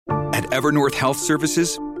Evernorth Health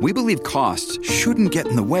Services, we believe costs shouldn't get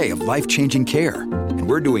in the way of life-changing care, and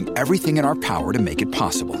we're doing everything in our power to make it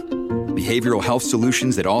possible. Behavioral health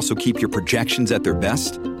solutions that also keep your projections at their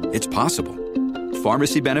best? It's possible.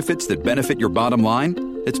 Pharmacy benefits that benefit your bottom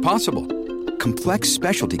line? It's possible. Complex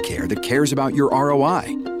specialty care that cares about your ROI?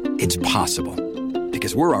 It's possible.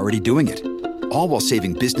 Because we're already doing it. All while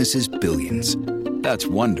saving businesses billions. That's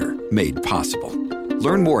Wonder made possible.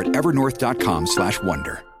 Learn more at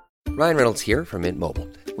evernorth.com/wonder. Ryan Reynolds here from Mint Mobile.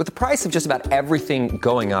 With the price of just about everything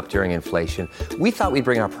going up during inflation, we thought we'd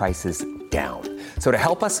bring our prices down. So to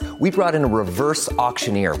help us, we brought in a reverse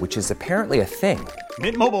auctioneer, which is apparently a thing.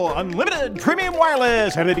 Mint Mobile Unlimited Premium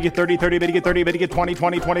Wireless. How to get 30, 30, bit to get 30, bit to get 20,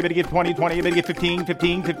 20, 20, bit to get 20, 20, bit to get 15,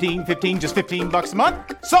 15, 15, 15, just $15 a month?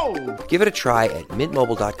 Sold! Give it a try at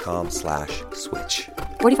mintmobile.com/switch.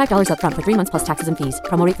 $45 up front for 3 months plus taxes and fees.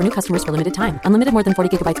 Promo rate for new customers for limited time. Unlimited more than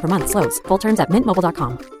 40 gigabytes per month. Slows full terms at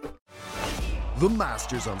mintmobile.com. The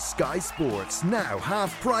Masters on Sky Sports, now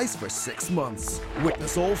half price for 6 months.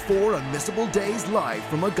 Witness all 4 unmissable days live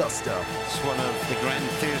from Augusta. It's one of the grand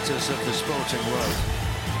theatres of the sporting world.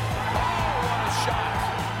 Oh,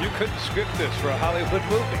 shot! You couldn't script this for a Hollywood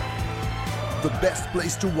movie. The best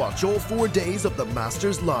place to watch all 4 days of the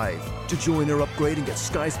Masters live. To join or upgrade and get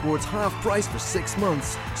Sky Sports half price for 6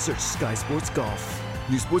 months, search Sky Sports Golf.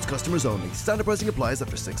 New sports customers only. Standard pricing applies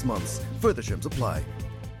after 6 months. Further terms apply.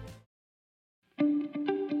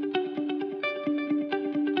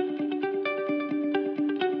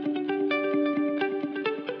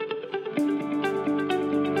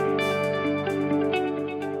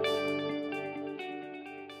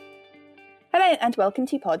 And welcome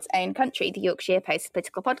to Pod's Own Country, the Yorkshire Post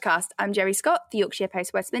political podcast. I'm Jerry Scott, the Yorkshire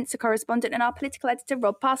Post Westminster correspondent, and our political editor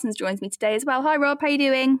Rob Parsons joins me today as well. Hi Rob, how are you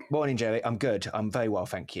doing? Morning Jerry, I'm good. I'm very well,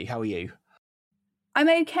 thank you. How are you? I'm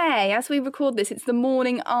okay. As we record this, it's the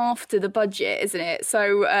morning after the budget, isn't it?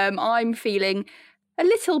 So I'm feeling a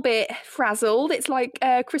little bit frazzled. It's like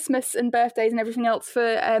Christmas and birthdays and everything else for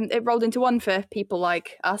it rolled into one for people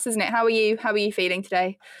like us, isn't it? How are you feeling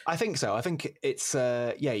today? I think so. I think it's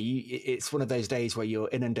it's one of those days where you're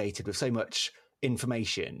inundated with so much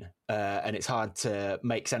information and it's hard to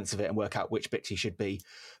make sense of it and work out which bits you should be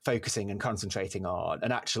focusing and concentrating on.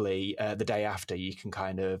 And actually the day after you can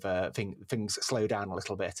kind of think things slow down a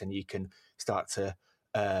little bit and you can start to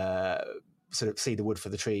sort of see the wood for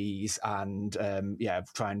the trees and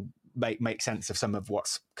try and make sense of some of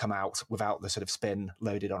what's come out without the sort of spin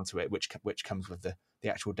loaded onto it, which comes with the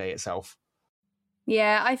actual day itself.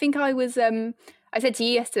 Yeah, I think I was I said to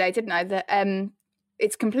you yesterday, didn't I, that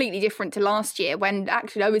it's completely different to last year when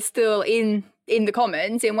actually I was still in the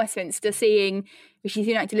Commons in Westminster seeing Rishi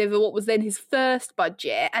Sunak deliver what was then his first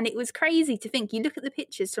budget, and it was crazy to think, you look at the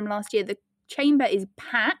pictures from last year, the chamber is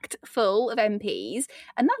packed full of MPs,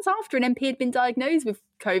 and that's after an MP had been diagnosed with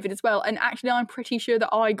COVID as well. And actually, I'm pretty sure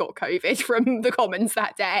that I got COVID from the Commons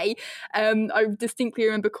that day. I distinctly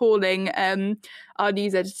remember calling our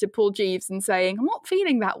news editor, Paul Jeeves, and saying, I'm not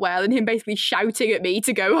feeling that well, and him basically shouting at me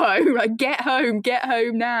to go home, like, get home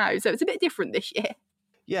now. So it's a bit different this year.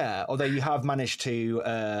 Yeah, although you have managed to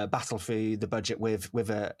battle through the budget with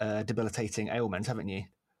a debilitating ailment, haven't you?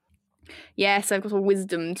 Yes, I've got a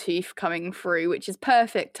wisdom tooth coming through, which is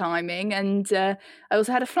perfect timing. And I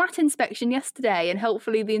also had a flat inspection yesterday, and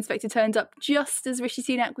helpfully the inspector turned up just as Rishi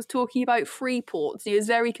Sunak was talking about free ports. He was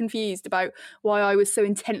very confused about why I was so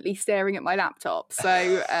intently staring at my laptop.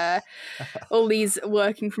 So all these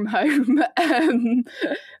working from home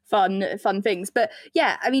fun things. But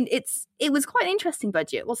yeah, I mean, it was quite an interesting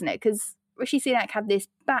budget, wasn't it? Because Rishi Sunak had this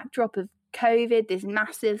backdrop of COVID, this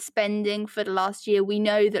massive spending for the last year. We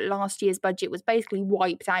know that last year's budget was basically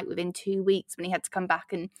wiped out within 2 weeks when he had to come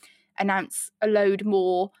back and announce a load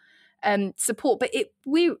more support. But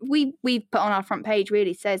we put on our front page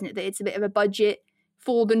really says that it's a bit of a budget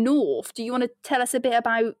for the North. Do you want to tell us a bit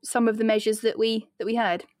about some of the measures that we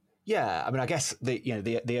heard? Yeah, I mean, I guess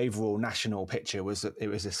the overall national picture was that it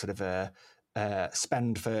was a sort of a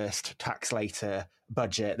spend first, tax later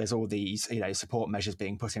budget. There's all these, support measures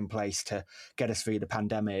being put in place to get us through the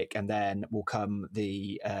pandemic, and then will come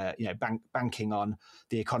the, banking on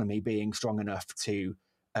the economy being strong enough to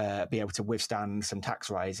be able to withstand some tax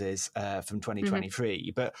rises from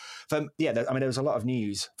 2023. Mm-hmm. But there was a lot of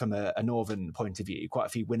news from a northern point of view, quite a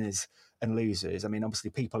few winners and losers. I mean,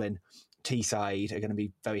 obviously people in Teesside are going to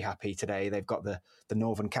be very happy today. They've got the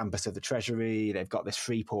northern campus of the Treasury. They've got this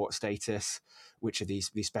free port status, which are these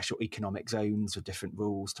special economic zones with different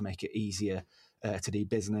rules to make it easier to do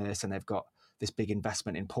business. And they've got this big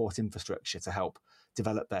investment in port infrastructure to help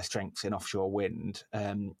develop their strengths in offshore wind.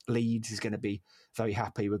 Leeds is going to be very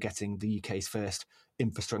happy with getting the UK's first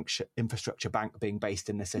infrastructure bank being based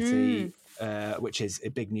in the city, which is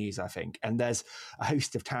big news, I think. And there's a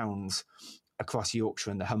host of towns across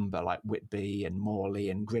Yorkshire and the Humber, like Whitby and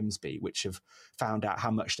Morley and Grimsby, which have found out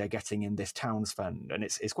how much they're getting in this towns fund, and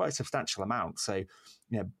it's quite a substantial amount. So,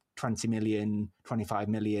 20 million, 25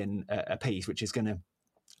 million a piece, which is going to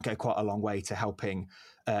go quite a long way to helping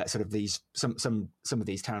sort of these some of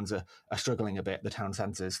these towns are struggling a bit, the town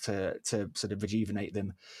centres, to sort of rejuvenate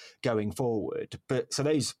them going forward. But so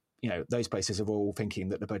those places are all thinking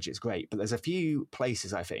that the budget's great, but there's a few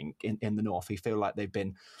places, I think, in the north who feel like they've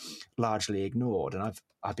been largely ignored. And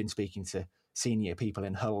I've been speaking to senior people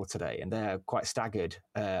in Hull today, and they're quite staggered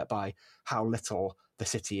by how little the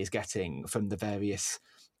city is getting from the various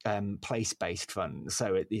place-based funds.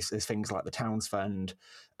 So there's things like the Towns Fund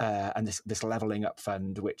and this Levelling Up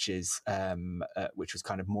Fund, which was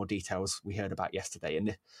kind of more details we heard about yesterday,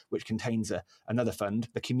 and which contains another fund,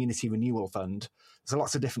 the Community Renewal Fund. There's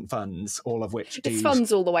lots of different funds, all of which it's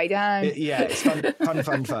funds all the way down. It's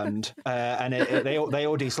fund, and they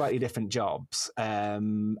all do slightly different jobs.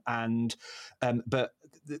 But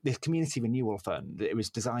the Community Renewal Fund, it was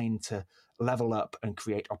designed to level up and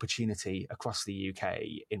create opportunity across the UK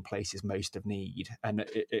in places most of need. And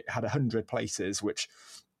it had 100 places which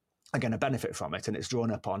are going to benefit from it. And it's drawn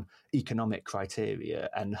up on economic criteria.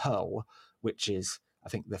 And Hull, which is, I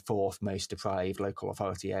think, the fourth most deprived local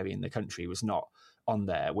authority area in the country, was not on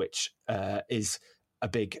there, which is a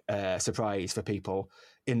big surprise for people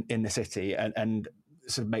in the city, and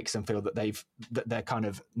sort of makes them feel that they're kind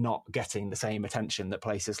of not getting the same attention that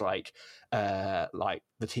places like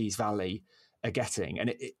the Tees Valley are getting.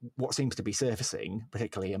 And what seems to be surfacing,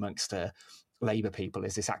 particularly amongst Labour people,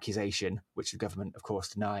 is this accusation, which the government, of course,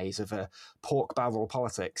 denies, of pork barrel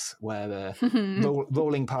politics, where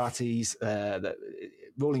ruling parties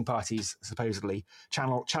supposedly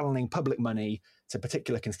channeling public money to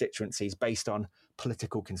particular constituencies based on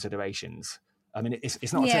political considerations. I mean,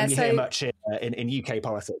 it's not a term you hear much in UK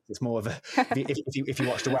politics. It's more of a if you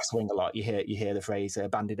watch The West Wing a lot, you hear the phrase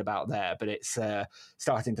bandied about there. But it's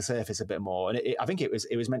starting to surface a bit more. And I think it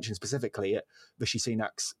was mentioned specifically at Rishi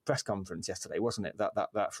Sunak's press conference yesterday, wasn't it?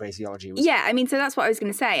 That phraseology was. Yeah, I mean, so that's what I was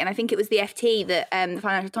going to say, and I think it was the FT that the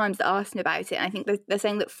Financial Times that asked him about it. And I think they're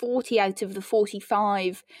saying that 40 out of the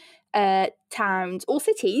 45 towns or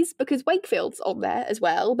cities, because Wakefield's on there as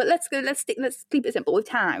well, but let's keep it simple with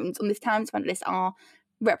towns on this Towns Fund list, are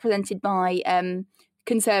represented by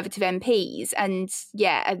Conservative MPs, and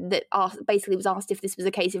basically was asked if this was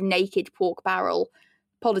a case of naked pork barrel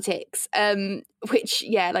politics, which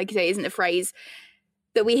like you say isn't a phrase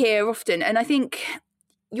that we hear often. And I think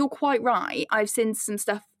you're quite right. I've seen some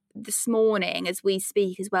stuff this morning as we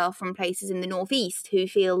speak as well from places in the northeast who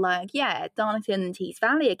feel like, Darlington and Tees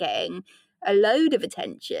Valley are getting a load of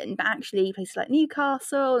attention, but actually places like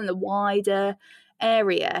Newcastle and the wider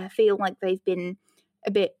area feel like they've been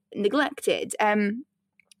a bit neglected.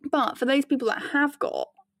 But for those people that have got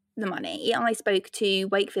the money, I spoke to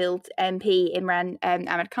Wakefield MP Imran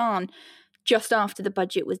Ahmed Khan just after the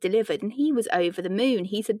budget was delivered, and he was over the moon.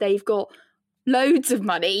 He said they've got loads of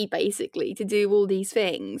money, basically, to do all these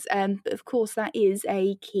things. But of course, that is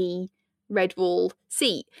a key red wall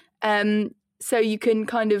seat. So you can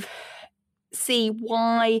kind of see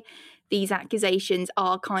why these accusations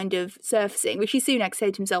are kind of surfacing. Rishi Sunak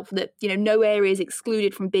said himself that, no area is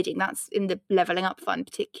excluded from bidding. That's in the Levelling Up Fund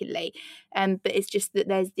particularly. But it's just that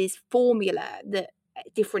there's this formula that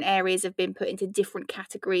different areas have been put into different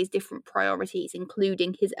categories, different priorities,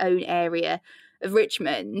 including his own area of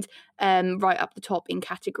Richmond, right up the top in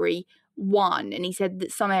category 1. And he said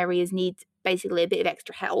that some areas need basically a bit of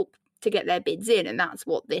extra help to get their bids in, and that's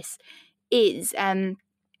what this is.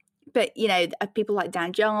 But, people like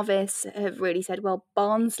Dan Jarvis have really said, well,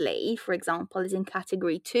 Barnsley, for example, is in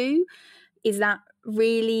category 2. Does that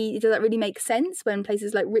really make sense when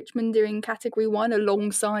places like Richmond are in category 1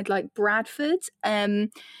 alongside like Bradford?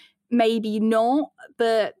 Maybe not,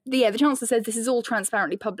 but the Chancellor says this is all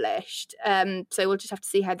transparently published. So we'll just have to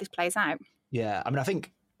see how this plays out. Yeah, I mean, I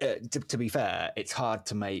think to be fair, it's hard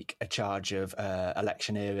to make a charge of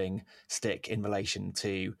electioneering stick in relation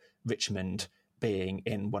to Richmond being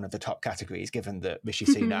in one of the top categories, given that Rishi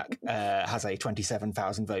Sunak has a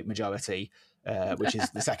 27,000 vote majority, which is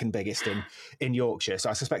the second biggest in Yorkshire. So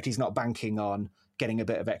I suspect he's not banking on getting a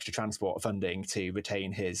bit of extra transport funding to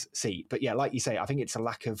retain his seat. But yeah, like you say, I think it's a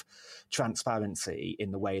lack of transparency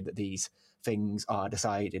in the way that these things are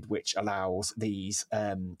decided, which allows these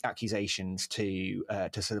accusations to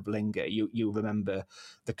sort of linger. You remember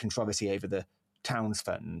the controversy over the Towns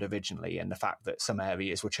Fund originally, and the fact that some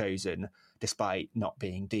areas were chosen despite not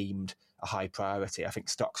being deemed a high priority. I think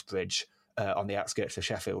Stocksbridge on the outskirts of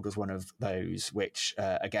Sheffield was one of those, which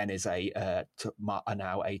again is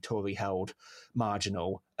now a Tory-held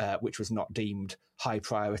marginal, which was not deemed high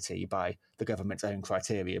priority by the government's own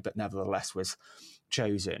criteria, but nevertheless was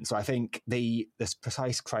chosen. So I think the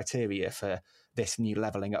precise criteria for this new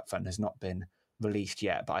Levelling Up Fund has not been released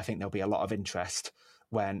yet, but I think there'll be a lot of interest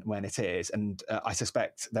when it is. And I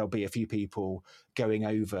suspect there'll be a few people going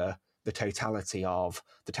over the totality of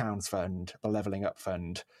the Towns Fund, the Levelling Up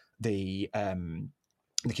Fund, the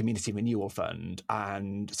Community Renewal Fund,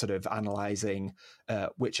 and sort of analysing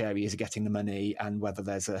which areas are getting the money and whether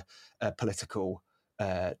there's a political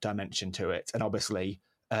dimension to it. And obviously,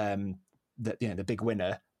 the big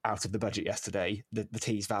winner out of the budget yesterday, the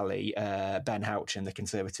Tees Valley, Ben Houchen, the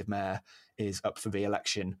Conservative mayor, is up for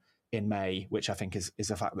re-election in May, which I think is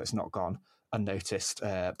a fact that's not gone unnoticed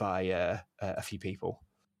by a few people.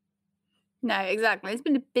 No, exactly. It's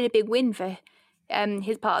been a big win for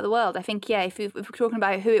his part of the world. I think, if we're talking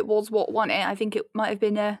about who it was, what won it, I think it might have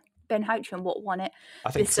been Ben Houchen what won it.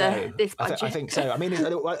 I think so. This budget. I think so. I mean,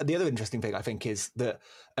 the other interesting thing I think is that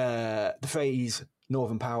the phrase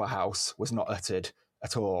Northern Powerhouse was not uttered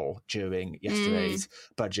at all during yesterday's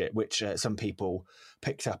budget, which some people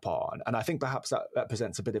picked up on. And I think perhaps that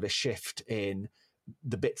represents a bit of a shift in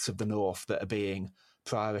the bits of the North that are being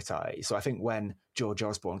prioritised. So I think when George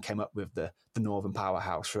Osborne came up with the Northern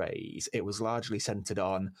Powerhouse phrase, it was largely centred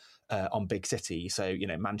on big cities. So,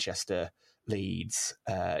 Manchester, Leeds,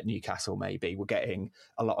 Newcastle maybe were getting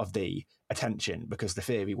a lot of the attention because the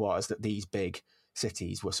theory was that these big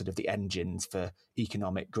cities were sort of the engines for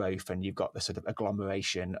economic growth, and you've got the sort of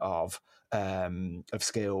agglomeration of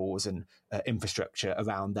skills and infrastructure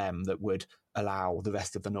around them that would allow the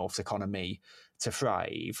rest of the North's economy to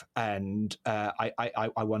thrive. And I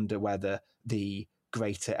wonder whether the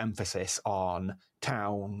greater emphasis on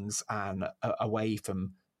towns and away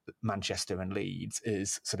from Manchester and Leeds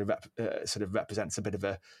is sort of represents a bit of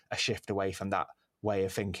a shift away from that way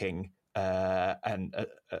of thinking. So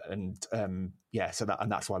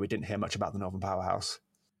that's why we didn't hear much about the Northern Powerhouse.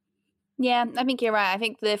 Yeah, I think you're right. I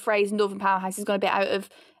think the phrase Northern Powerhouse has gone a bit out of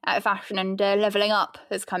fashion, and Levelling Up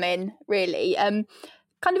has come in, really. Kind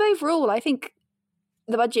of overall, I think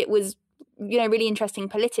the budget was, really interesting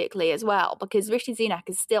politically as well, because Rishi Sunak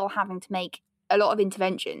is still having to make a lot of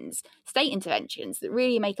interventions, state interventions, that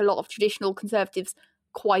really make a lot of traditional Conservatives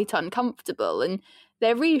quite uncomfortable. And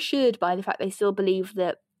they're reassured by the fact they still believe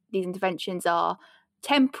that these interventions are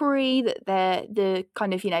temporary, that the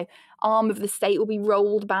kind of, arm of the state will be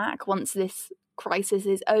rolled back once this crisis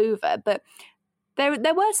is over. But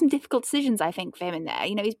there were some difficult decisions, I think, for him in there.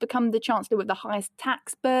 He's become the Chancellor with the highest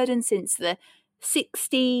tax burden since the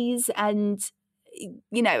 60s. And,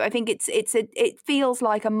 I think it feels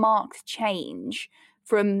like a marked change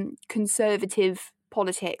from Conservative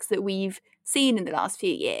politics that we've seen in the last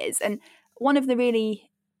few years. And one of the really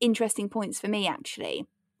interesting points for me, actually,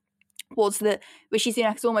 was that Rishi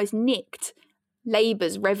Sunak has almost nicked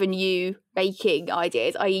Labour's revenue-making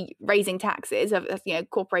ideas, i.e. raising taxes,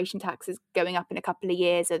 corporation taxes going up in a couple of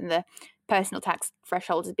years and the personal tax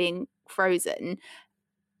threshold is being frozen.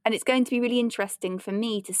 And it's going to be really interesting for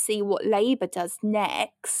me to see what Labour does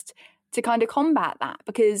next to kind of combat that,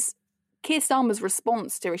 because Keir Starmer's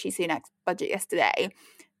response to Rishi Sunak's budget yesterday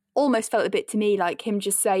almost felt a bit to me like him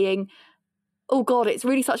just saying, oh God, it's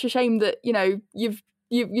really such a shame that,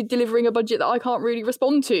 you're delivering a budget that I can't really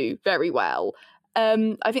respond to very well.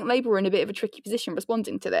 I think Labour are in a bit of a tricky position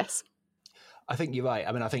responding to this. I think you're right.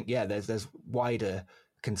 I mean, I think, there's wider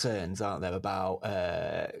concerns, aren't there, about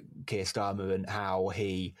Keir Starmer and how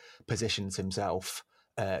he positions himself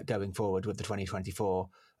going forward with the 2024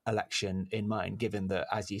 election in mind, given that,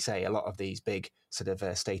 as you say, a lot of these big sort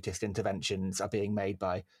of statist interventions are being made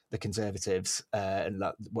by the Conservatives. And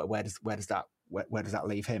where does that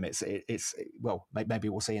leave him? Maybe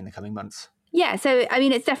we'll see in the coming months. Yeah, so I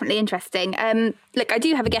mean, it's definitely interesting. Look, I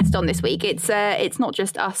do have a guest on this week. It's not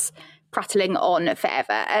just us prattling on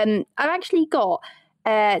forever. I've actually got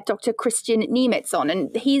Dr. Christian Niemitz on,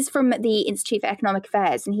 and he's from the Institute for Economic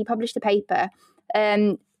Affairs, and he published a paper.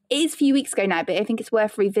 It is a few weeks ago now, but I think it's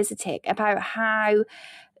worth revisiting, about how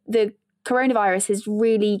the coronavirus has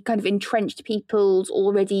really kind of entrenched people's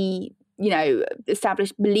already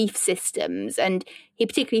established belief systems. And he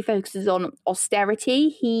particularly focuses on austerity.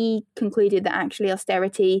 He concluded that actually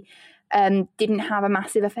austerity didn't have a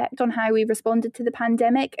massive effect on how we responded to the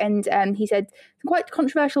pandemic. And he said some quite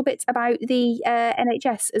controversial bits about the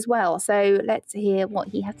NHS as well. So let's hear what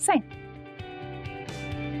he had to say.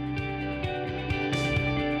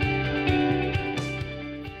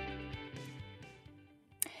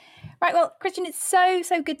 Right, well, Christian, it's so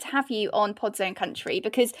good to have you on Podzone Country,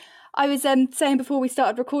 because I was saying before we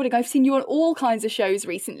started recording, I've seen you on all kinds of shows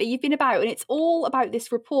recently. You've been about, and it's all about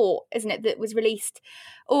this report, isn't it, that was released,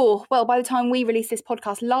 by the time we released this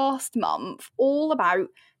podcast last month, all about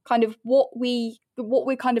kind of what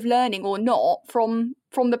we're kind of learning or not from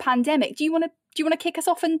the pandemic. Do you want to kick us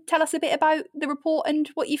off and tell us a bit about the report and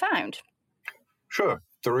what you found? Sure.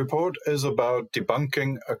 The report is about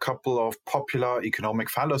debunking a couple of popular economic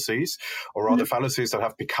fallacies, or rather fallacies that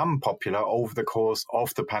have become popular over the course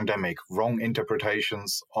of the pandemic, wrong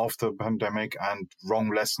interpretations of the pandemic and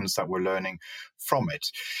wrong lessons that we're learning from it.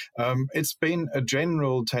 It's been a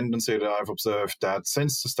general tendency that I've observed that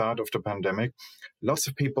since the start of the pandemic, lots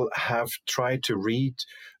of people have tried to read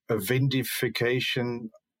a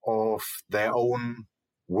vindication of their own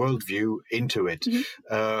worldview into it,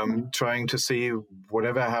 trying to see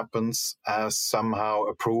whatever happens as somehow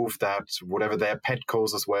a proof that whatever their pet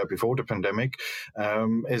causes were before the pandemic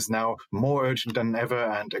is now more urgent than ever,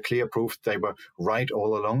 and a clear proof they were right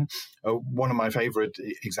all along. One of my favorite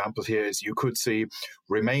examples here is you could see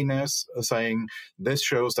Remainers saying this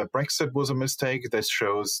shows that Brexit was a mistake, this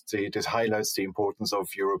highlights the importance of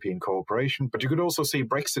European cooperation, but you could also see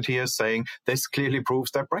Brexiteers saying this clearly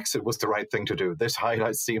proves that Brexit was the right thing to do. This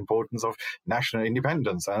highlights the importance of national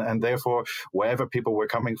independence, and therefore wherever people were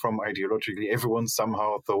coming from ideologically, everyone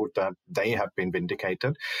somehow thought that they had been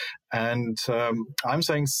vindicated. And I'm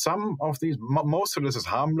saying some of these, most of this is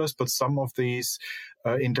harmless, but some of these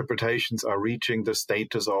interpretations are reaching the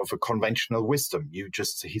status of a conventional wisdom. You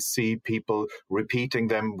just see people repeating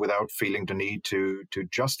them without feeling the need to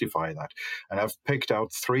justify that. And I've picked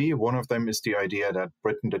out three. One of them is the idea that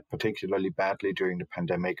Britain did particularly badly during the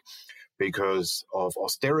pandemic because of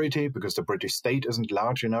austerity, because the British state isn't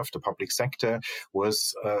large enough. The public sector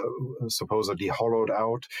was supposedly hollowed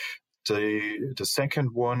out. The second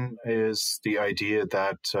one is the idea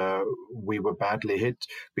that we were badly hit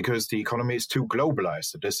because the economy is too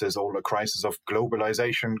globalized. This is all a crisis of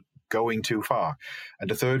globalization going too far. And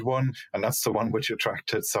the third one, and that's the one which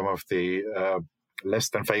attracted some of the less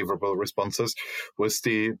than favorable responses, was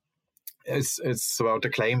it's about the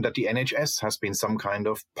claim that the NHS has been some kind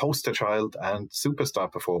of poster child and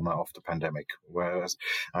superstar performer of the pandemic. Whereas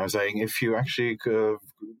I'm saying if you actually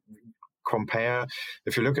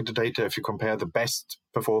if you look at the data, if you compare the best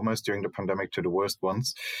performers during the pandemic to the worst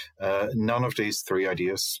ones, none of these three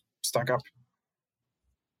ideas stack up.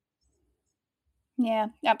 Yeah,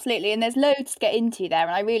 absolutely. And there's loads to get into there.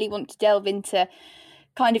 And I really want to delve into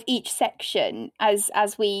kind of each section as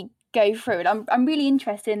we go through it. I'm really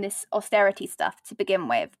interested in this austerity stuff to begin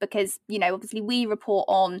with, because, obviously we report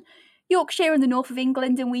on Yorkshire and the north of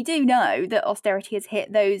England, and we do know that austerity has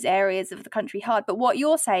hit those areas of the country hard. But what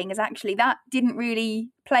you're saying is actually that didn't really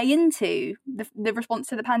play into the response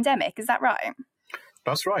to the pandemic. Is that right?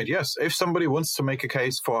 That's right, yes. If somebody wants to make a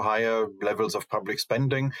case for higher levels of public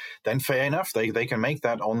spending, then fair enough, they can make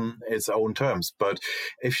that on its own terms. But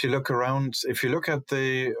if you look around, if you look at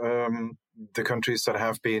the countries that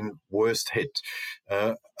have been worst hit,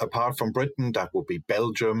 apart from Britain, that would be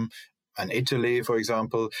Belgium and Italy, for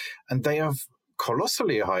example, and they have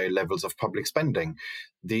colossally high levels of public spending.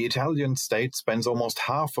 The Italian state spends almost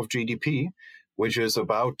half of GDP, which is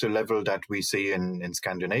about the level that we see in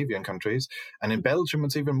Scandinavian countries. And in Belgium,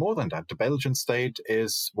 it's even more than that. The Belgian state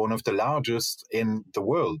is one of the largest in the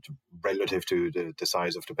world relative to the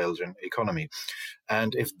size of the Belgian economy.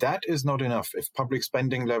 And if that is not enough, if public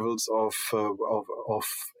spending levels of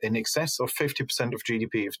in excess of 50% of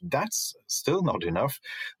GDP, if that's still not enough,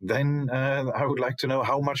 then I would like to know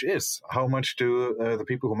how much is. How much do the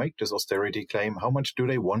people who make this austerity claim, how much do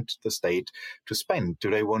they want the state to spend? Do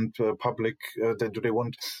they want do they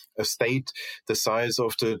want a state the size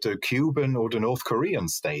of the Cuban or the North Korean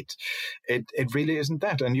state? It really isn't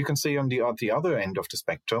that. And you can see on the other end of the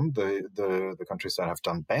spectrum, the countries that have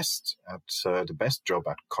done best at the best job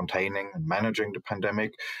at containing and managing the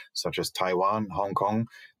pandemic, such as Taiwan, Hong Kong,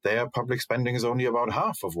 their public spending is only about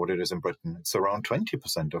half of what it is in Britain. It's around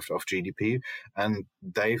 20% of GDP. And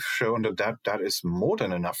they've shown that is more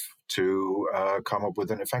than enough to come up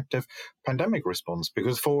with an effective pandemic response.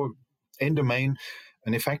 Because in the main,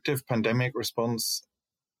 an effective pandemic response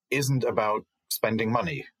isn't about spending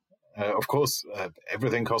money. Of course,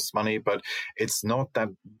 everything costs money, but it's not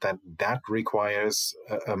that requires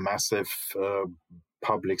a massive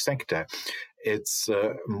public sector. It's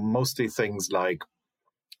mostly things like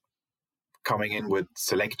coming in with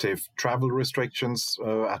selective travel restrictions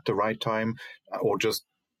at the right time, or just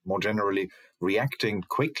more generally reacting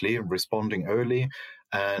quickly, responding early,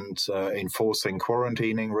 and enforcing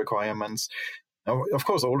quarantining requirements. Now, of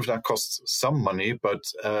course, all of that costs some money, but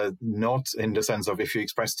not in the sense of if you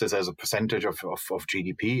express this as a percentage of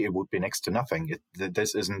GDP, it would be next to nothing.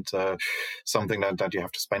 This isn't something that you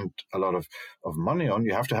have to spend a lot of money on.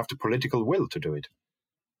 You have to have the political will to do it.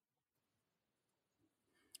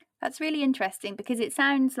 That's really interesting, because it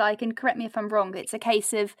sounds like, and correct me if I'm wrong, it's a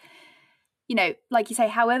case of, you know, like you say,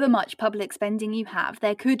 however much public spending you have,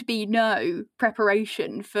 there could be no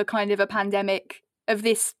preparation for kind of a pandemic of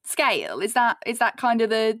this scale. Is that kind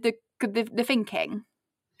of the thinking?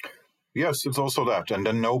 Yes, it's also that. And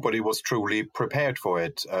then nobody was truly prepared for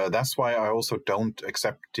it. That's why I also don't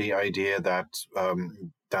accept the idea that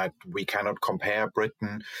we cannot compare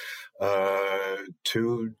Britain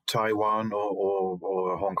to Taiwan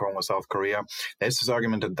or Hong Kong or South Korea. There's this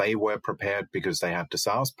argument that they were prepared because they had the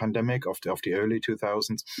SARS pandemic of the early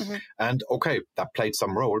 2000s. Mm-hmm. And okay, that played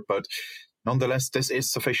some role, but nonetheless, this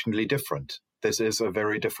is sufficiently different. This is a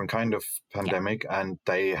very different kind of pandemic, and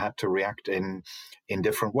they had to react in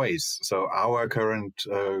different ways. So our current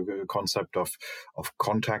concept of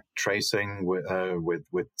contact tracing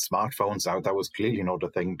with smartphones, that was clearly not a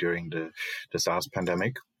thing during the SARS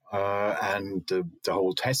pandemic. And the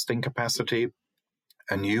whole testing capacity,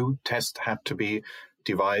 a new test had to be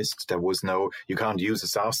devised. There was you can't use a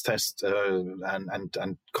SARS test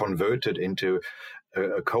and convert it into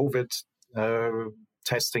a COVID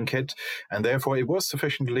testing kit, and therefore it was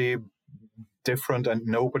sufficiently different, and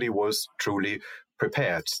nobody was truly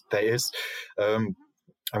prepared. There is,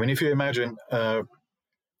 if you imagine,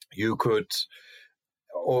 you could,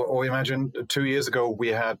 or imagine 2 years ago we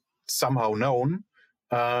had somehow known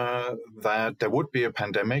that there would be a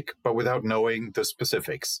pandemic, but without knowing the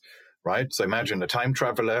specifics. Right? So imagine a time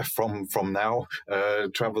traveler from now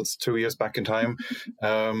travels 2 years back in time,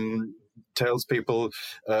 tells people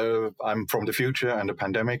I'm from the future and a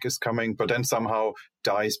pandemic is coming, but then somehow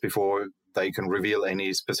dies before they can reveal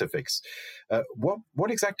any specifics. What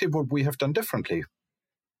exactly would we have done differently?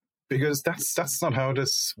 Because that's not how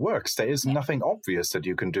this works. There is nothing obvious that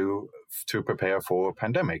you can do to prepare for a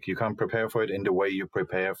pandemic. You can't prepare for it in the way you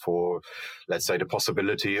prepare for, let's say, the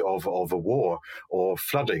possibility of a war or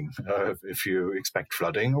flooding. If you expect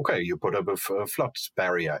flooding, okay, you put up a flood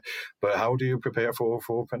barrier. But how do you prepare for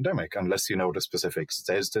a pandemic unless you know the specifics?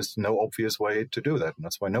 There's no obvious way to do that, and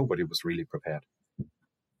that's why nobody was really prepared.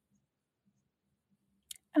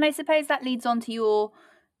 And I suppose that leads on to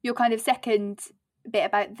your kind of second bit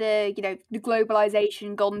about the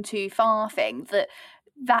globalization gone too far thing,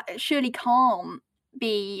 that surely can't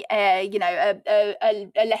be a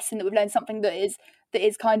lesson that we've learned, something that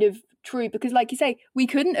is kind of true, because like you say, we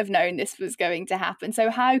couldn't have known this was going to happen.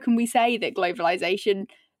 So how can we say that globalization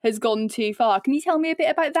has gone too far? Can you tell me a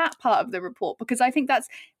bit about that part of the report? Because I think that's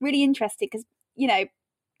really interesting, because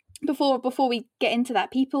before we get into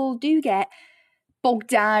that, people do get bogged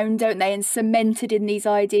down, don't they, and cemented in these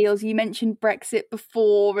ideals. You mentioned Brexit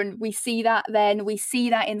before, and we see that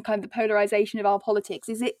in kind of the polarization of our politics.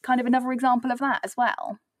 Is it kind of another example of that as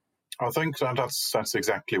well? I think that's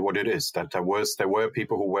exactly what it is. That there were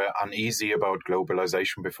people who were uneasy about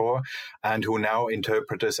globalization before, and who now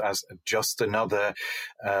interpret this as just another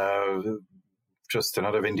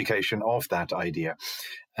vindication of that idea.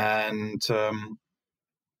 And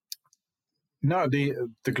no, the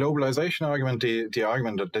globalization argument, the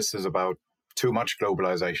argument that this is about too much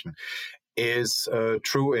globalization, is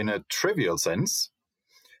true in a trivial sense.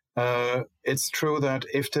 It's true that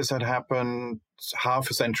if this had happened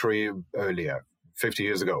half a century earlier, 50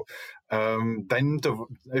 years ago, then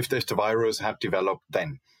if the virus had developed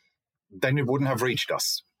then it wouldn't have reached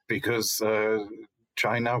us, because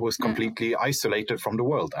China was completely isolated from the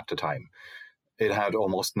world at the time. It had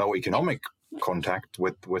almost no economic contact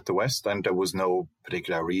with the West, and there was no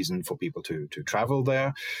particular reason for people to travel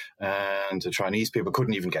there, and the Chinese people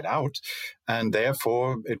couldn't even get out, and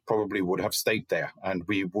therefore it probably would have stayed there, and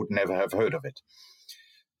we would never have heard of it.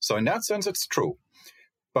 So in that sense, it's true.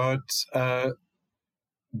 But that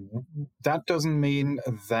doesn't mean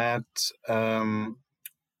that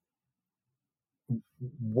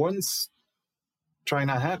once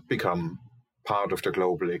China had become part of the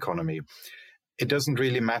global economy, it doesn't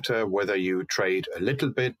really matter whether you trade a little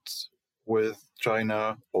bit with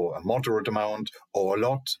China or a moderate amount or a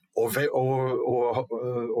lot or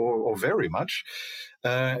very much,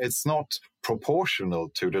 it's not proportional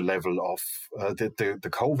to the level of the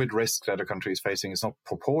COVID risk that a country is facing is not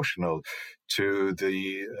proportional to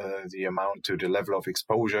the level of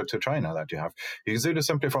exposure to China that you have. You can see this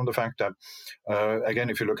simply from the fact that, again,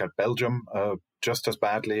 if you look at Belgium, just as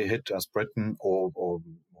badly hit as Britain or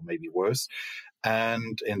maybe worse,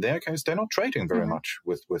 and in their case, they're not trading very much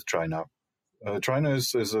with China. China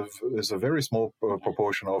is a very small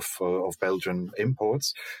proportion of Belgian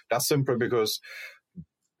imports. That's simply because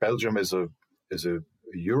Belgium is a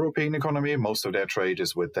European economy. Most of their trade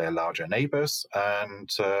is with their larger neighbors, and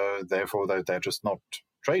therefore they're just not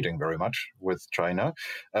trading very much with China.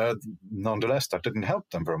 Nonetheless, that didn't help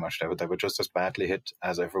them very much. They were just as badly hit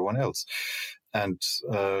as everyone else, and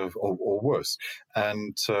or worse.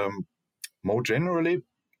 And more generally,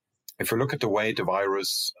 if you look at the way the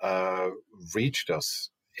virus reached us,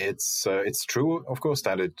 it's true, of course,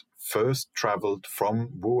 that it first traveled from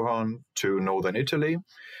Wuhan to northern Italy,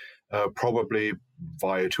 probably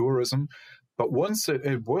via tourism. But once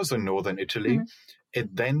it was in northern Italy,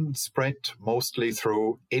 it then spread mostly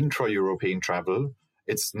through intra-European travel.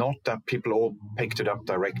 It's not that people all picked it up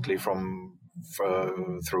directly from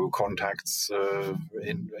through contacts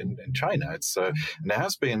in China. It's and there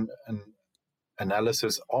has been an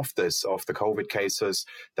analysis of the COVID cases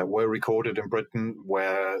that were recorded in Britain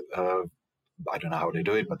where, I don't know how they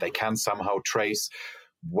do it, but they can somehow trace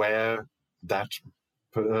where that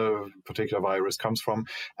particular virus comes from.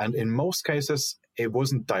 And in most cases, it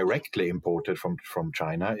wasn't directly imported from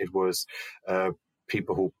China. It was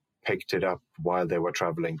people who picked it up while they were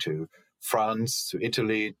traveling to France, to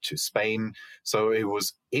Italy, to Spain. So it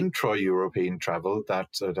was intra-European travel that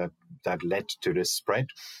led to this spread.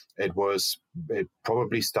 It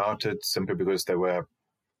probably started simply because there were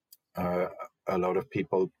a lot of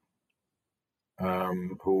people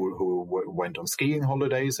who went on skiing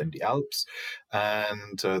holidays in the Alps,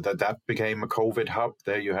 and that became a COVID hub.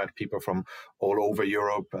 There you had people from all over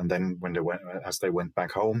Europe, and then as they went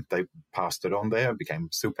back home, they passed it on there, became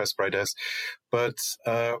super spreaders. But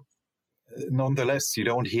nonetheless, you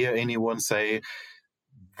don't hear anyone say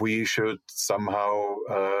we should somehow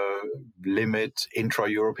limit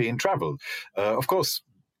intra-European travel. Of course,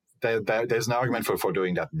 there's an argument for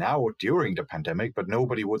doing that now during the pandemic, but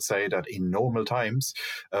nobody would say that in normal times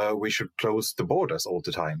we should close the borders all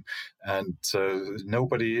the time. And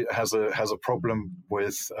nobody has a problem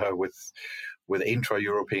with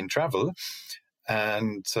intra-European travel.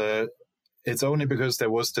 And it's only because there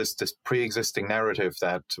was this pre-existing narrative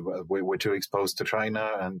that we were too exposed to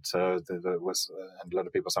China, and there was and a lot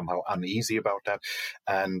of people somehow uneasy about that,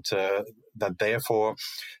 and that therefore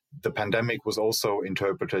the pandemic was also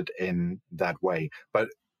interpreted in that way. But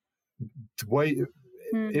the way,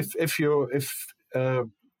 if you're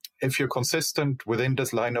consistent within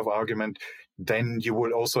this line of argument, then you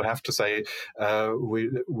would also have to say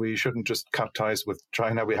we shouldn't just cut ties with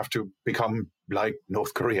China. We have to become like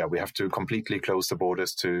North Korea. We have to completely close the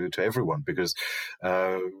borders to everyone, because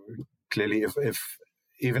clearly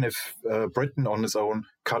even if Britain on its own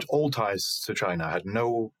cut all ties to China, had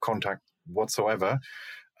no contact whatsoever,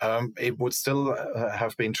 it would still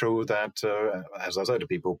have been true that, as I said, the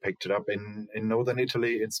people who picked it up in northern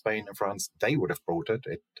Italy, in Spain, and France, they would have brought it.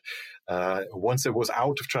 Once it was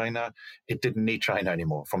out of China, it didn't need China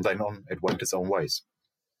anymore. From then on, it went its own ways.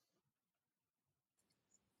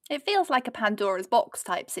 It feels like a Pandora's box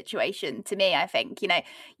type situation to me. I think,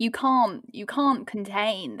 you can't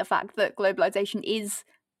contain the fact that globalization is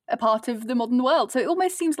a part of the modern world. So it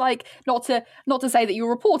almost seems like, not to say that your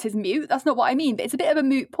report is moot, that's not what I mean, but it's a bit of a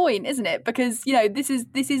moot point, isn't it? Because this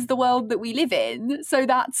is the world that we live in, so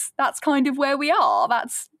that's kind of where we are.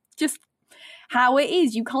 That's just how it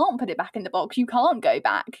is. You can't put it back in the box. You can't go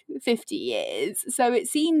back 50 years. So it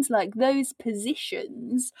seems like those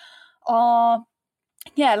positions are,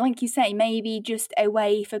 like you say, maybe just a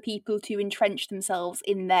way for people to entrench themselves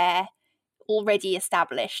in their already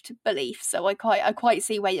established beliefs. So I quite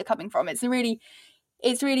see where you're coming from. It's really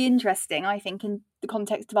interesting, I think, in the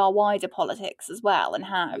context of our wider politics as well, and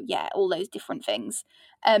how all those different things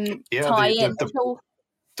tie in.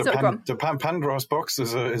 The Pandora's box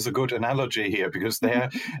is a good analogy here, because they're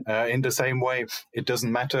in the same way. It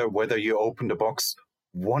doesn't matter whether you open the box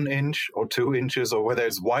 1 inch or 2 inches, or whether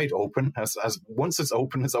it's wide open. As once it's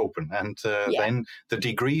open, and then the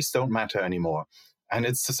degrees don't matter anymore. And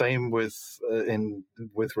it's the same with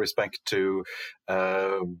respect to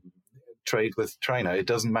trade with China. It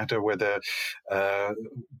doesn't matter whether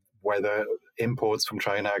imports from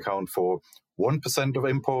China account for 1% of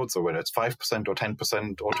imports, or whether it's 5% or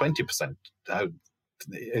 10% or 20%.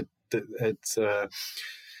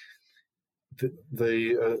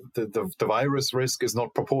 the virus risk is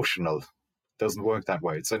not proportional. It doesn't work that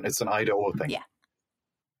way. It's an either or thing. Yeah.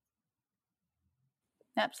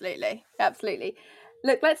 Absolutely.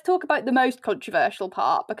 Look, let's talk about the most controversial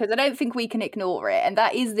part, because I don't think we can ignore it, and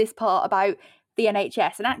that is this part about the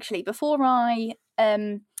NHS. And actually, before I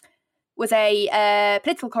was a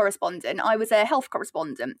political correspondent, I was a health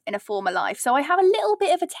correspondent in a former life. So I have a little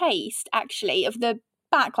bit of a taste, actually, of the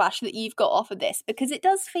backlash that you've got off of this, because it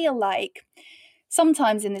does feel like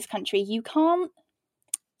sometimes in this country you can't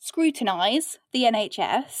scrutinise the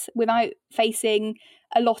NHS without facing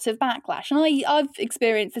a lot of backlash. And I've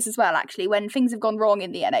experienced this as well, actually, when things have gone wrong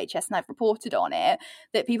in the NHS and I've reported on it,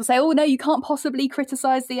 that people say, oh no, you can't possibly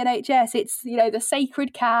criticise the NHS, it's, you know, the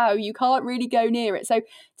sacred cow, you can't really go near it. So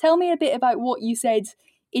tell me a bit about what you said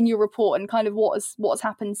in your report and kind of what's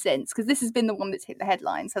happened since, because this has been the one that's hit the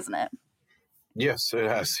headlines, hasn't it? Yes, it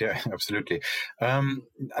has. Yeah, absolutely. And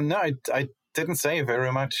no, I didn't say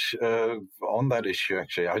very much on that issue,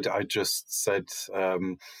 actually. I just said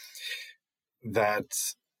that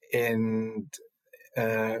the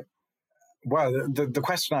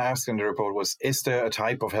question I asked in the report was, is there a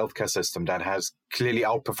type of healthcare system that has clearly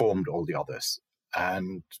outperformed all the others?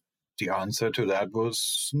 And the answer to that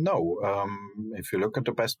was no. If you look at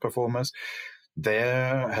the best performers,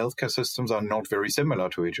 their healthcare systems are not very similar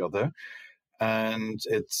to each other. And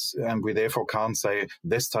we therefore can't say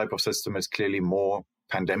this type of system is clearly more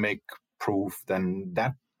pandemic proof than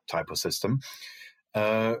that type of system.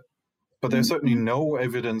 But there's certainly no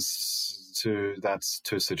evidence to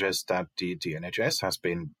suggest that the NHS has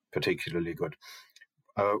been particularly good.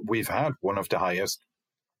 We've had one of the highest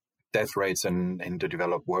death rates in the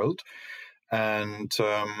developed world, and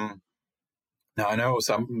now I know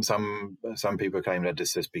some people claim that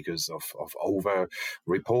this is because of over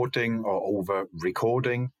reporting or over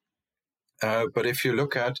recording. But if you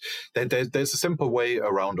look at, there's a simple way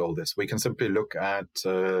around all this. We can simply look at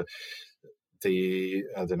the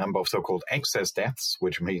number of so-called excess deaths,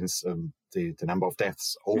 which means the number of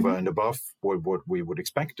deaths over and above what we would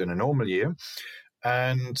expect in a normal year,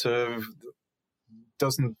 and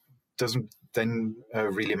doesn't then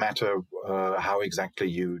really matter how exactly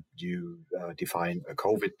you define a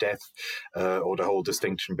COVID death, or the whole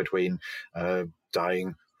distinction between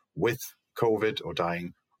dying with COVID or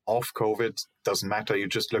dying of COVID. Doesn't matter. You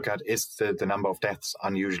just look at, is the number of deaths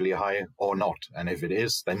unusually high or not? And if it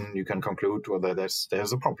is, then you can conclude whether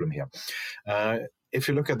there's a problem here. If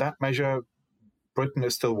you look at that measure, Britain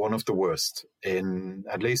is still one of the worst,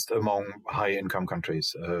 at least among high-income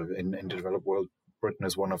countries. In the developed world, Britain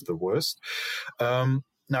is one of the worst. Now,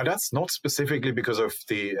 that's not specifically because of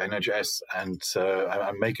the NHS, and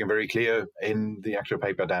I'm making very clear in the actual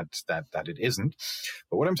paper that it isn't.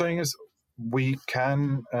 But what I'm saying is we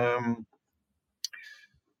can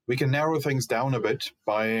narrow things down a bit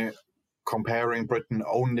by comparing Britain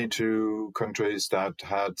only to countries that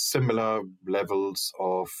had similar levels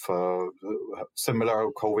of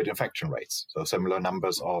similar COVID infection rates, so similar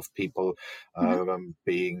numbers of people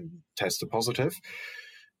being tested positive,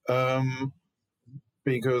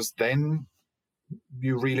 because then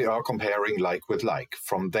you really are comparing like with like.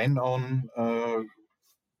 From then on,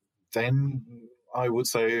 then I would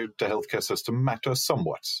say the healthcare system matters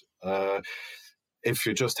somewhat. If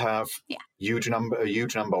you just have a huge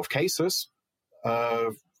number of cases,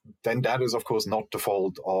 then that is, of course, not the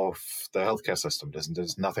fault of the healthcare system.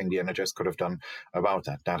 There's nothing the NHS could have done about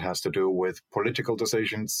that. That has to do with political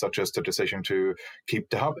decisions, such as the decision to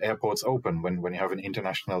keep the hub airports open. When you have an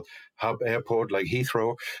international hub airport like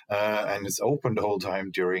Heathrow, and it's open the whole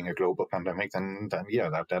time during a global pandemic, then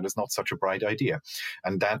that is not such a bright idea.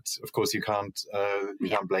 And that, of course, you can't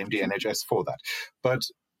blame the NHS for that. But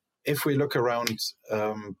if we look around,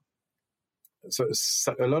 so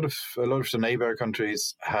a lot of the neighbor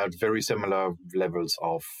countries had very similar levels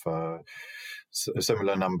of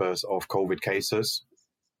similar numbers of COVID cases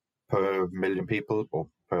per million people or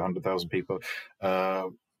per 100,000 people.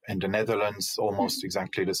 In the Netherlands, almost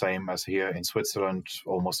exactly the same as here. In Switzerland,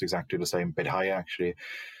 almost exactly the same, bit higher actually.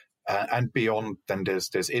 And beyond, then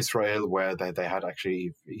there's Israel, where they had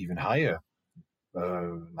actually even higher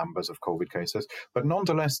numbers of COVID cases, but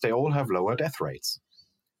nonetheless, they all have lower death rates.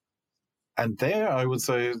 And there, I would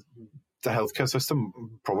say the healthcare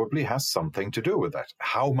system probably has something to do with that.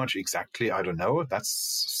 How much exactly, I don't know.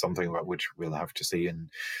 That's something about which we'll have to see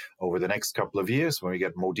over the next couple of years when we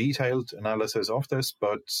get more detailed analysis of this.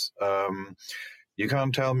 But you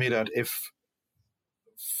can't tell me that if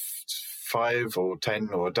 5 or 10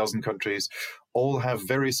 or a dozen countries all have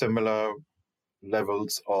very similar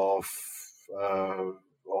levels of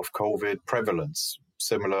COVID prevalence,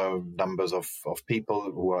 similar numbers of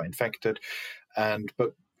people who are infected,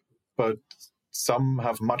 but some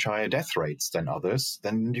have much higher death rates than others,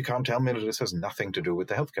 then you can't tell me that this has nothing to do with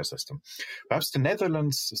the healthcare system. Perhaps the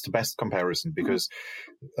Netherlands is the best comparison because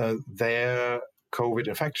their COVID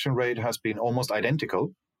infection rate has been almost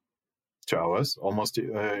identical to ours, almost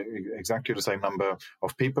exactly the same number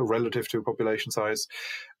of people relative to population size.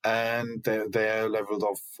 And their level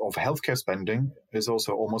of healthcare spending is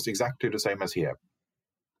also almost exactly the same as here.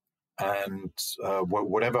 And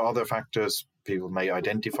whatever other factors people may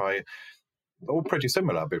identify, all pretty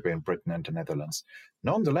similar between Britain and the Netherlands.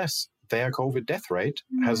 Nonetheless, their COVID death rate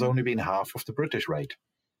has only been half of the British rate.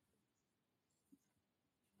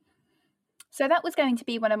 So that was going to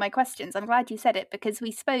be one of my questions. I'm glad you said it, because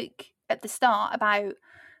we spoke at the start about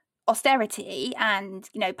austerity and,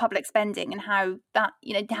 public spending and how that,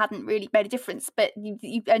 hadn't really made a difference. But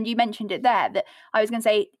you mentioned it there, that I was going to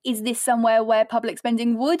say, is this somewhere where public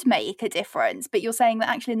spending would make a difference? But you're saying that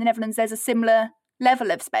actually in the Netherlands, there's a similar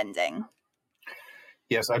level of spending.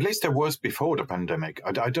 Yes, at least there was before the pandemic.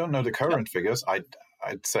 I don't know the current figures.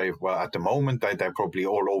 I'd say, well, at the moment, they're probably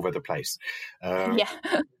all over the place.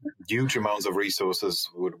 Huge amounts of resources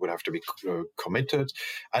would have to be committed.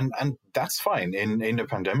 And that's fine. In a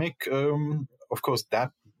pandemic, of course,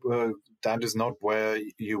 that is not where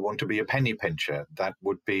you want to be a penny pincher. That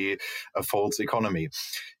would be a false economy.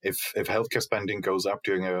 If healthcare spending goes up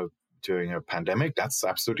during a pandemic, that's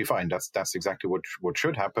absolutely fine. That's exactly what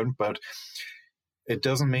should happen. But it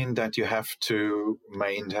doesn't mean that you have to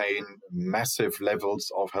maintain massive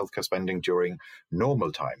levels of healthcare spending during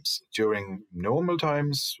normal times. During normal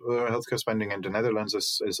times, healthcare spending in the Netherlands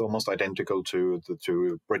is almost identical to the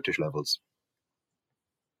two British levels.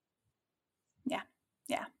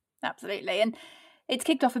 Yeah, absolutely. And it's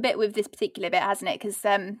kicked off a bit with this particular bit, hasn't it? Because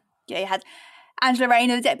you had Angela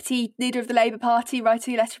Rayner, the deputy leader of the Labour Party,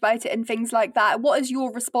 writing a letter about it and things like that. What has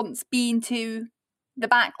your response been to the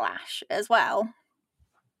backlash as well?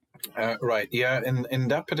 Right. Yeah. In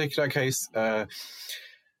that particular case,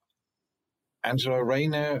 Angela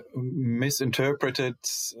Rayner misinterpreted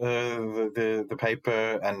the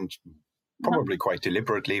paper, and probably quite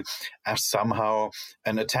deliberately, as somehow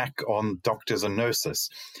an attack on doctors and nurses.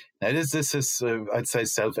 Now, this is, I'd say,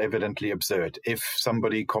 self-evidently absurd. If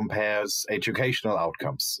somebody compares educational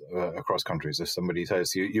outcomes across countries, if somebody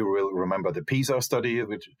says, you will remember the PISA study,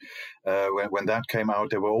 which when that came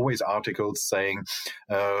out, there were always articles saying,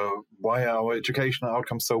 why are our educational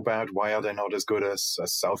outcomes so bad? Why are they not as good as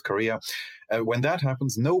South Korea? When that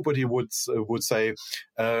happens, nobody would say,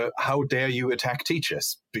 how dare you attack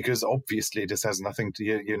teachers? Because obviously this has nothing to,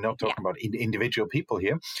 you're not talking about individual people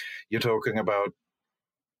here. You're talking about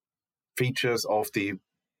features of the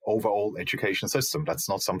overall education system. That's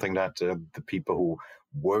not something that the people who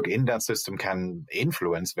work in that system can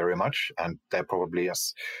influence very much, and they're probably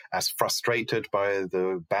as frustrated by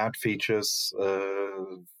the bad features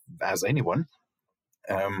as anyone.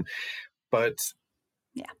 But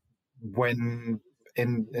when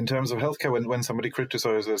in terms of healthcare, when somebody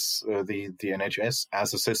criticizes the NHS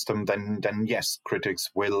as a system, then yes, critics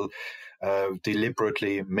will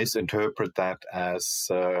deliberately misinterpret that as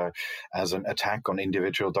an attack on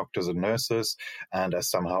individual doctors and nurses, and as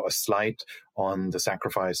somehow a slight on the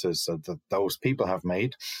sacrifices that those people have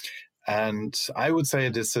made. And I would say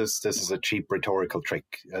this is a cheap rhetorical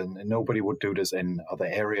trick, and nobody would do this in other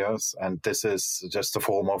areas. And this is just a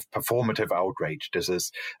form of performative outrage. This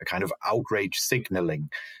is a kind of outrage signaling.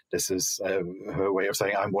 This is her way of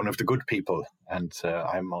saying, I'm one of the good people, and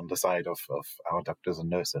I'm on the side of our doctors and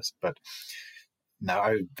nurses. But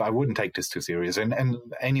no, I wouldn't take this too serious. And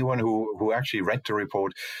anyone who actually read the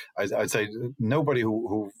report, I'd say nobody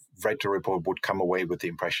who read the report would come away with the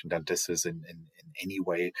impression that this is in any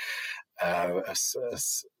way an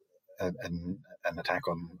attack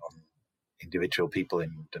on individual people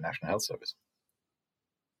in the National Health Service.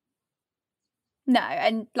 No,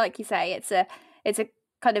 and like you say, it's a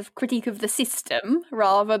kind of critique of the system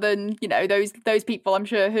rather than, those people, I'm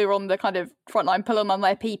sure, who are on the kind of front line pulling on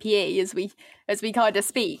their PPE as we kind of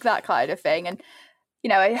speak, that kind of thing. And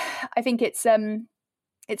I think it's fair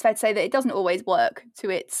to say that it doesn't always work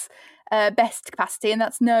to its best capacity, and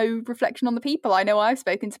that's no reflection on the people. I know I've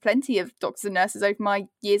spoken to plenty of doctors and nurses over my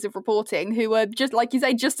years of reporting who are just, like you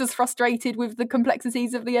say, just as frustrated with the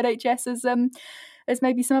complexities of the NHS as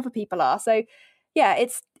maybe some other people are. So yeah,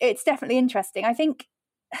 it's definitely interesting. I think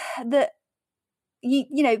that in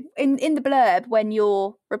the blurb when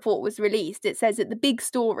your report was released, it says that the big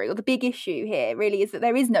story or the big issue here really is that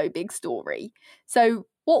there is no big story. So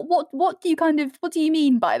what do you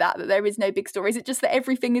mean by that there is no big story? Is it just that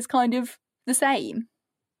everything is kind of the same?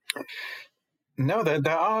 No,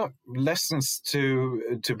 there are lessons to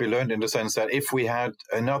be learned in the sense that if we had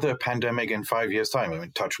another pandemic in 5 years' time, I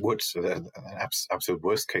mean, touch wood, an absolute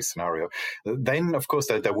worst case scenario, then of course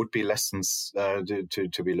there would be lessons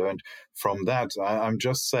to be learned from that. I'm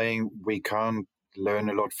just saying we can't learn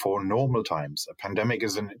a lot for normal times. A pandemic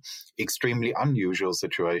is an extremely unusual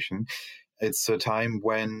situation. It's a time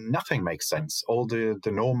when nothing makes sense. All the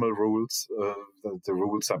normal rules, the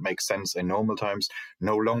rules that make sense in normal times,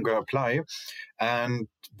 no longer apply. And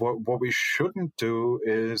what we shouldn't do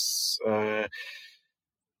is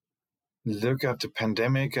look at the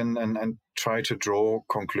pandemic and try to draw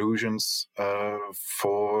conclusions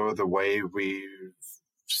for the way we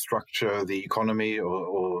structure the economy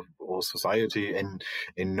or society in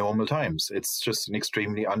normal times. It's just an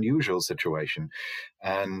extremely unusual situation.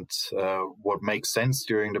 And what makes sense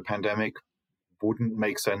during the pandemic wouldn't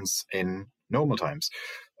make sense in normal times.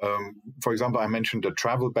 For example, I mentioned the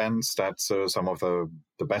travel bans that some of the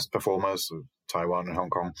best performers, Taiwan and Hong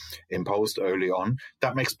Kong, imposed early on.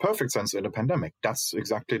 That makes perfect sense in a pandemic. That's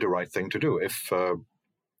exactly the right thing to do.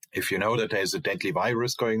 If you know that there's a deadly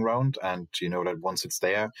virus going around and you know that once it's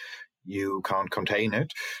there, you can't contain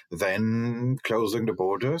it, then closing the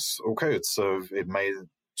borders, okay, it may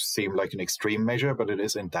seem like an extreme measure, but it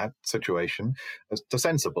is in that situation the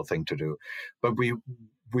sensible thing to do. But we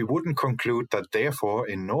wouldn't conclude that therefore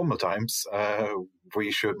in normal times we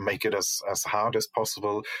should make it as hard as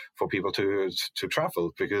possible for people to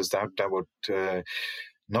travel, because that would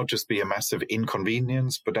not just be a massive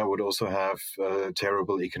inconvenience, but that would also have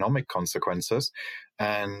terrible economic consequences.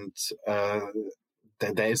 And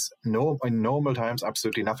there's in normal times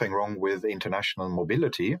absolutely nothing wrong with international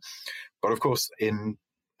mobility. But of course, in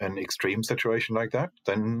an extreme situation like that,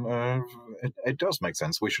 then it does make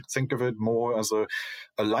sense. We should think of it more as a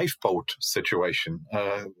lifeboat situation.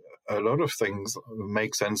 A lot of things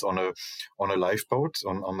make sense on a lifeboat.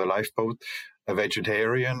 On the lifeboat, a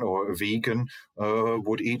vegetarian or a vegan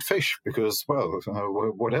would eat fish because, well,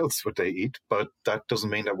 what else would they eat? But that doesn't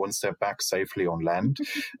mean that once they're back safely on land,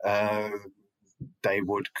 they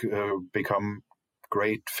would become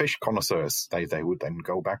great fish connoisseurs. They would then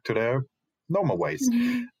go back to their normal ways.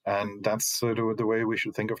 Mm-hmm. And that's the way we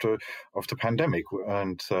should think of the pandemic.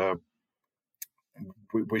 And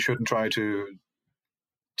we shouldn't try to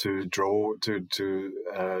draw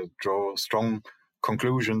strong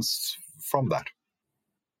conclusions from that.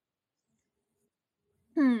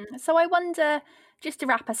 So I wonder, just to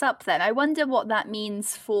wrap us up then, I wonder what that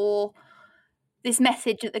means for this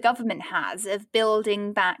message that the government has of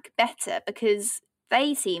building back better, because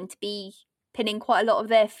they seem to be pinning quite a lot of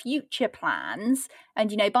their future plans.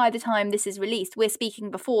 And, you know, by the time this is released, we're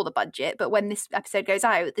speaking before the budget, but when this episode goes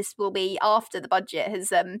out, this will be after the budget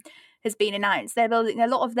has been announced. They're building a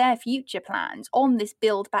lot of their future plans on this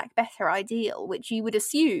Build Back Better ideal, which you would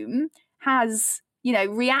assume has, you know,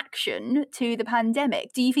 reaction to the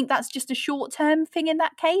pandemic. Do you think that's just a short-term thing in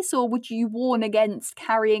that case, or would you warn against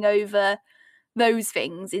carrying over those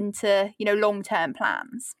things into, you know, long-term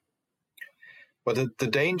plans? Well, the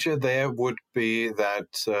danger there would be that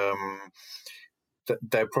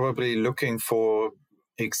they're probably looking for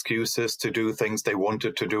excuses to do things they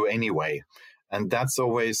wanted to do anyway. And that's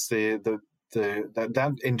always that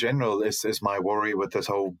in general is my worry with this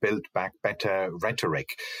whole Build Back Better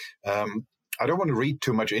rhetoric. I don't want to read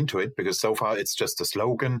too much into it because so far it's just a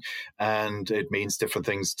slogan and it means different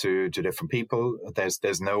things to different people.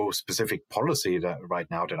 There's no specific policy that right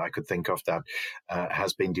now that I could think of that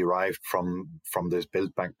has been derived from this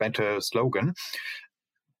Build Back Better slogan.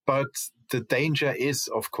 But the danger is,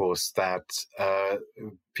 of course, that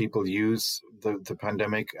people use the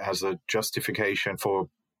pandemic as a justification for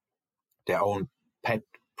their own pet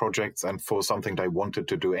projects and for something they wanted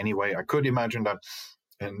to do anyway. I could imagine that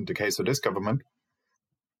in the case of this government,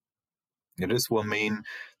 this will mean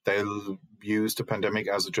they'll use the pandemic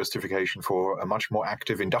as a justification for a much more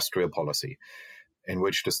active industrial policy, in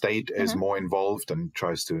which the state is more involved and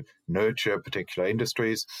tries to nurture particular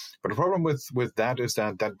industries. But the problem with that is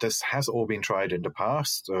that this has all been tried in the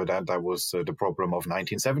past. That was the problem of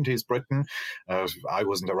 1970s Britain. I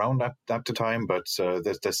wasn't around at the time, but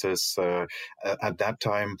this is at that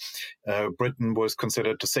time, Britain was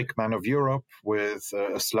considered the sick man of Europe with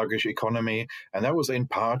a sluggish economy. And that was in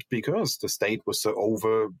part because the state was so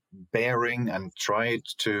overbearing and tried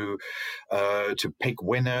to pick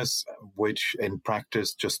winners, which in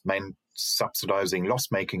practice just meant subsidizing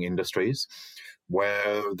loss-making industries,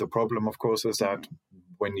 where the problem, of course, is that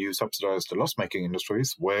when you subsidize the loss-making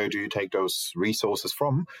industries, where do you take those resources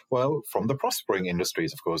from? Well, from the prospering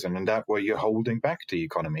industries, of course, and in that way you're holding back the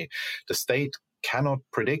economy. The state cannot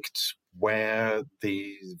predict where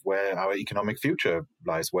our economic future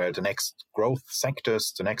lies, where the next growth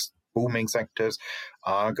sectors, the next booming sectors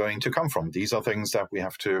are going to come from. These are things that we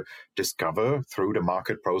have to discover through the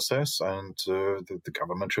market process, and the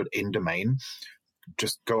government should, in the main,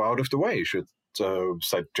 just go out of the way, should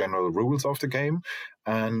set general rules of the game,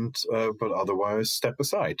 and but otherwise step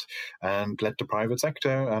aside and let the private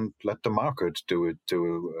sector and let the market do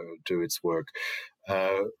its work.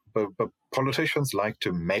 But politicians like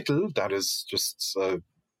to meddle. That is just a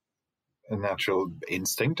natural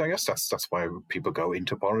instinct, I guess. That's why people go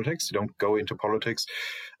into politics. You don't go into politics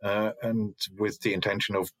and with the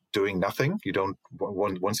intention of doing nothing. You don't.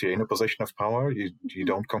 Once you're in a position of power, you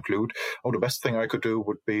don't conclude, oh, the best thing I could do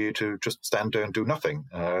would be to just stand there and do nothing.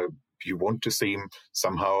 You want to seem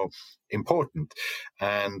somehow important,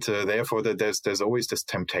 and therefore there's always this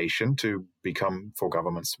temptation for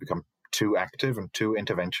governments to become too active and too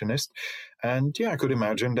interventionist. And I could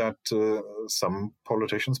imagine that some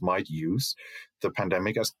politicians might use the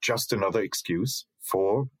pandemic as just another excuse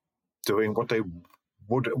for doing what they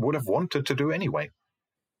would have wanted to do anyway.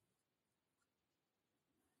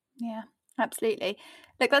 Yeah, absolutely.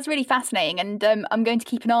 Look, that's really fascinating, and I'm going to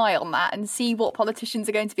keep an eye on that and see what politicians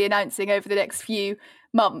are going to be announcing over the next few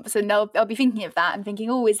months, and I'll be thinking of that and thinking,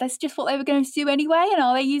 oh, is this just what they were going to do anyway? And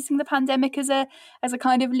are they using the pandemic as a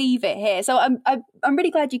kind of leave it here? So I'm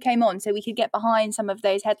really glad you came on so we could get behind some of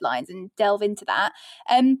those headlines and delve into that.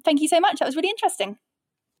 Thank you so much. That was really interesting.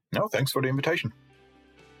 No, thanks for the invitation.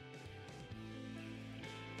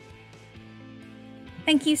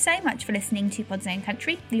 Thank you so much for listening to Pod's Own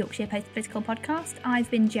Country, the Yorkshire Post political podcast. I've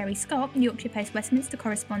been Jerry Scott, Yorkshire Post Westminster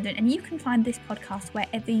correspondent, and you can find this podcast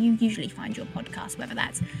wherever you usually find your podcast, whether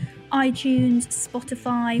that's iTunes,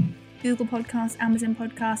 Spotify, Google Podcasts, Amazon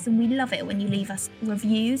Podcasts, and we love it when you leave us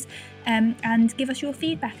reviews and give us your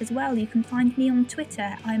feedback as well. You can find me on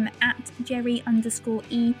Twitter. I'm at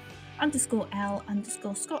Jerry_E_L_Scott,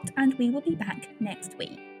 and we will be back next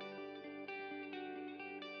week.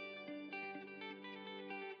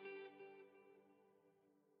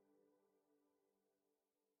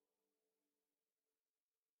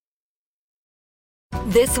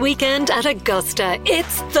 This weekend at Augusta,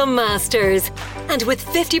 it's the Masters. And with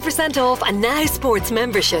 50% off a Now Sports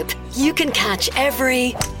membership, you can catch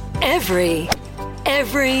every.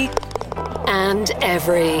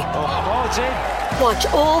 Watch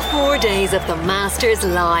all 4 days of the Masters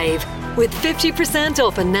live. With 50%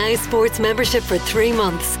 off a Now Sports membership for 3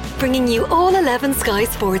 months, bringing you all 11 Sky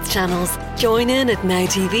Sports channels. Join in at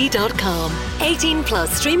nowtv.com. 18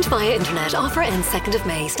 plus, streamed via internet. Offer ends 2nd of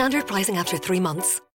May. Standard pricing after 3 months.